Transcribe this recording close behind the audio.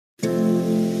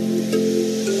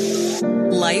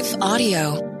Life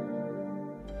Audio.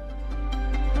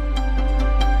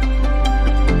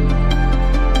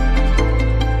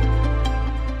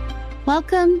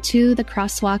 Welcome to the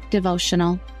Crosswalk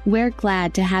Devotional. We're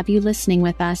glad to have you listening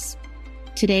with us.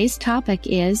 Today's topic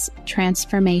is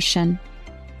transformation.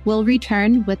 We'll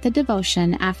return with the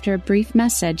devotion after a brief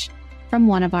message from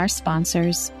one of our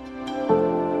sponsors.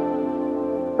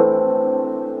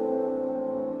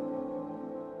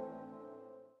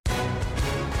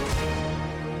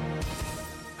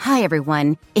 Hi,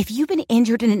 everyone. If you've been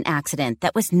injured in an accident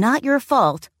that was not your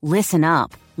fault, listen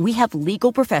up. We have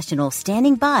legal professionals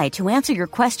standing by to answer your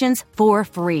questions for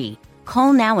free.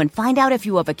 Call now and find out if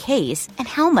you have a case and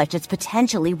how much it's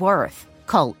potentially worth.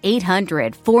 Call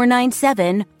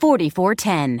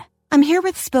 800-497-4410. I'm here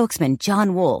with spokesman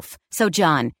John Wolf. So,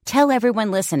 John, tell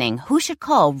everyone listening who should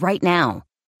call right now.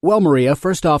 Well, Maria,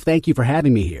 first off, thank you for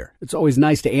having me here. It's always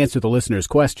nice to answer the listeners'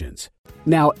 questions.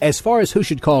 Now, as far as who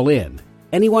should call in,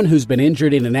 anyone who's been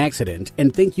injured in an accident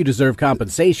and think you deserve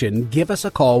compensation, give us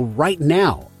a call right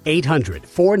now.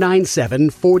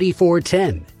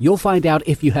 800-497-4410. You'll find out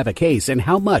if you have a case and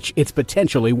how much it's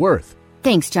potentially worth.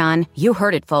 Thanks, John. You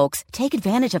heard it, folks. Take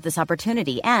advantage of this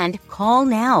opportunity and call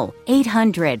now.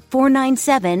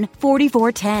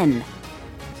 800-497-4410.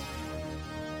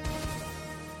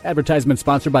 Advertisement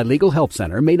sponsored by Legal Help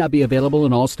Center. May not be available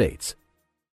in all states.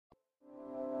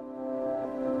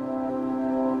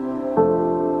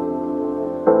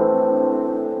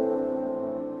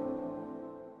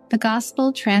 The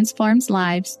Gospel Transforms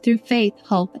Lives Through Faith,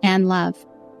 Hope, and Love.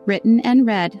 Written and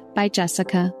read by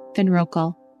Jessica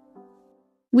Finrokel.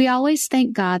 We always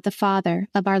thank God, the Father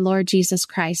of our Lord Jesus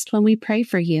Christ, when we pray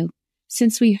for you,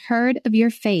 since we heard of your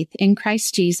faith in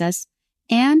Christ Jesus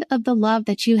and of the love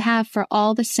that you have for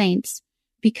all the saints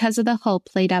because of the hope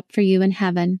laid up for you in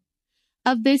heaven.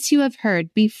 Of this you have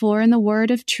heard before in the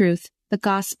word of truth, the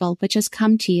gospel which has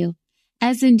come to you,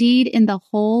 as indeed in the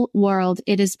whole world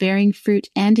it is bearing fruit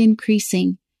and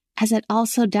increasing, as it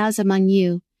also does among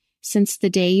you, since the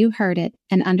day you heard it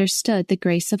and understood the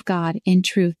grace of God in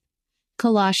truth.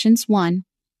 Colossians 1,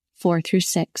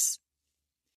 4-6.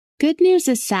 Good news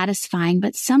is satisfying,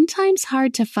 but sometimes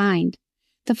hard to find.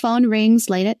 The phone rings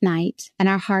late at night, and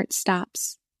our heart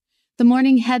stops. The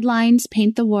morning headlines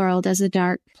paint the world as a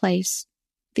dark place.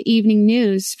 The evening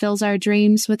news fills our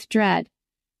dreams with dread,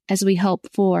 as we hope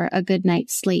for a good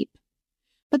night's sleep.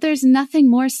 But there's nothing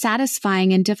more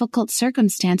satisfying in difficult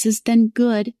circumstances than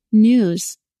good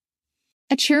news.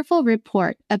 A cheerful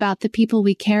report about the people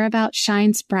we care about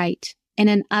shines bright in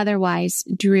an otherwise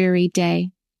dreary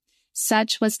day.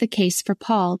 Such was the case for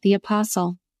Paul the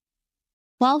Apostle.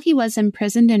 While he was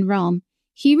imprisoned in Rome,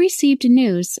 he received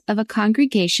news of a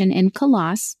congregation in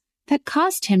Colossus that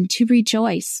caused him to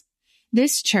rejoice.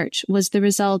 This church was the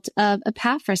result of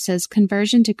Epaphras'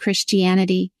 conversion to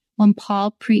Christianity when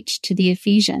Paul preached to the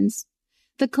Ephesians.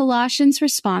 The Colossians'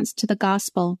 response to the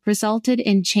gospel resulted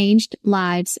in changed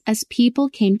lives as people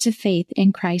came to faith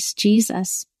in Christ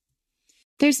Jesus.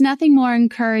 There's nothing more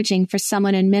encouraging for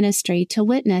someone in ministry to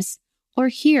witness or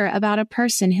hear about a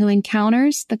person who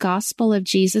encounters the gospel of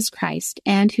Jesus Christ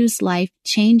and whose life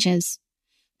changes.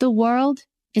 The world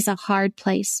is a hard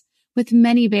place, with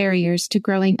many barriers to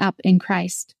growing up in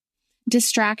Christ.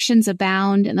 Distractions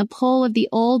abound, and the pull of the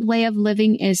old way of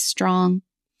living is strong.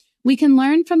 We can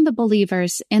learn from the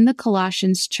believers in the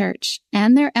Colossians church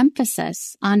and their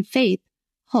emphasis on faith,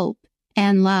 hope,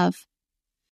 and love.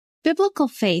 Biblical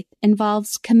faith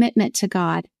involves commitment to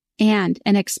God and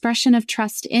an expression of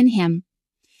trust in Him.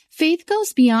 Faith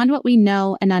goes beyond what we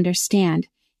know and understand.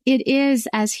 It is,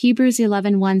 as Hebrews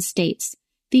 11:1 states,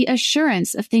 the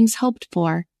assurance of things hoped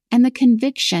for and the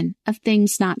conviction of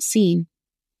things not seen.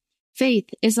 Faith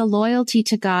is a loyalty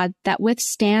to God that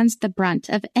withstands the brunt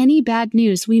of any bad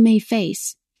news we may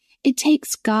face. It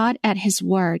takes God at His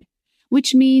word,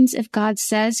 which means if God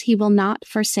says He will not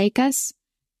forsake us,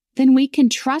 then we can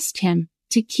trust Him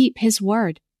to keep His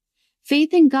word.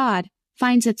 Faith in God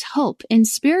finds its hope in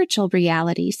spiritual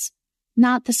realities,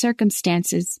 not the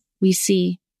circumstances we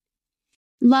see.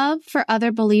 Love for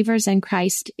other believers in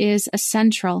Christ is a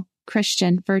central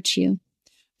Christian virtue.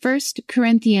 1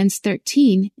 Corinthians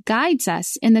 13 guides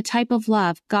us in the type of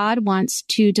love God wants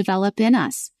to develop in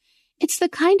us. It's the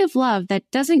kind of love that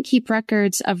doesn't keep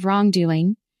records of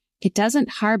wrongdoing, it doesn't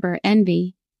harbor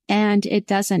envy, and it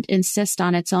doesn't insist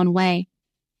on its own way.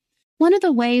 One of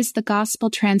the ways the gospel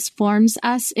transforms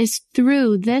us is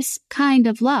through this kind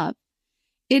of love.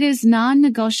 It is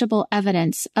non-negotiable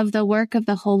evidence of the work of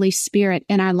the Holy Spirit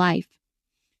in our life.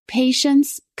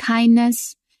 Patience,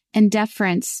 kindness, and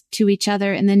deference to each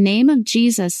other in the name of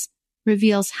Jesus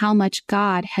reveals how much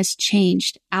God has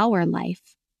changed our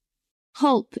life.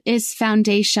 Hope is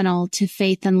foundational to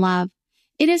faith and love.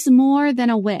 It is more than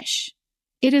a wish.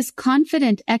 It is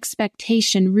confident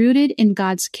expectation rooted in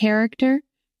God's character,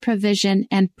 provision,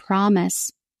 and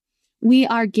promise. We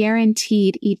are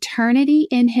guaranteed eternity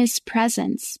in His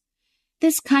presence.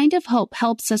 This kind of hope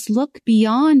helps us look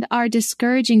beyond our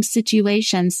discouraging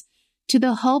situations to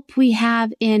the hope we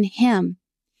have in Him.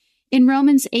 In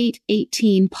Romans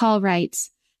 8:18, Paul writes,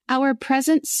 "Our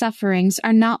present sufferings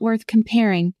are not worth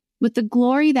comparing with the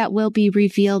glory that will be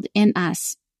revealed in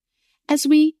us." As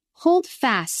we hold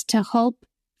fast to hope,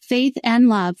 faith, and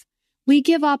love, we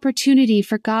give opportunity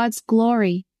for God's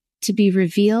glory to be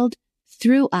revealed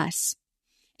through us.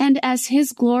 And as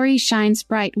His glory shines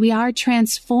bright, we are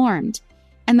transformed,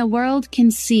 and the world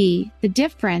can see the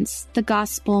difference the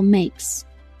gospel makes.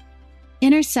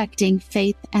 Intersecting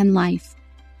faith and life.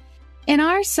 In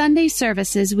our Sunday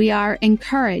services, we are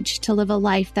encouraged to live a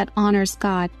life that honors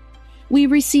God. We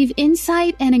receive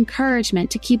insight and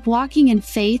encouragement to keep walking in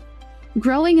faith,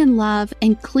 growing in love,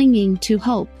 and clinging to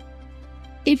hope.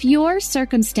 If your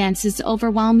circumstances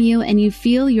overwhelm you and you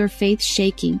feel your faith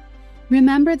shaking,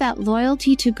 remember that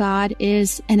loyalty to God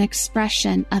is an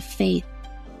expression of faith.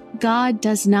 God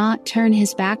does not turn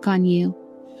His back on you.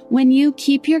 When you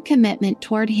keep your commitment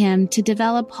toward Him to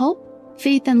develop hope,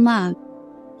 faith, and love,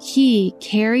 He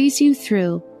carries you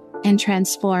through and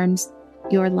transforms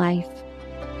your life.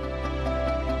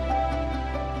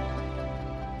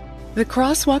 The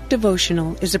Crosswalk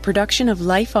Devotional is a production of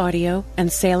Life Audio and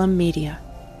Salem Media.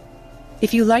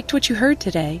 If you liked what you heard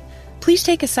today, please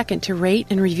take a second to rate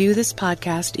and review this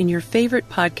podcast in your favorite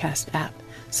podcast app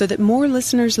so that more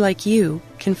listeners like you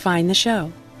can find the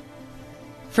show.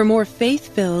 For more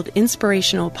faith-filled,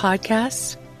 inspirational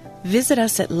podcasts, visit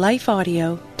us at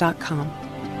lifeaudio.com.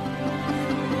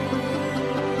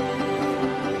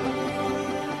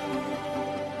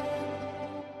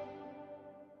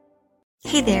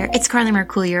 Hey there, it's Carly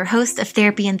Mercourier, host of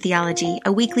Therapy and Theology,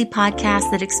 a weekly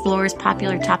podcast that explores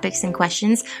popular topics and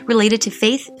questions related to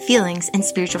faith, feelings, and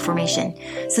spiritual formation.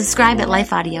 Subscribe at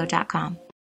lifeaudio.com.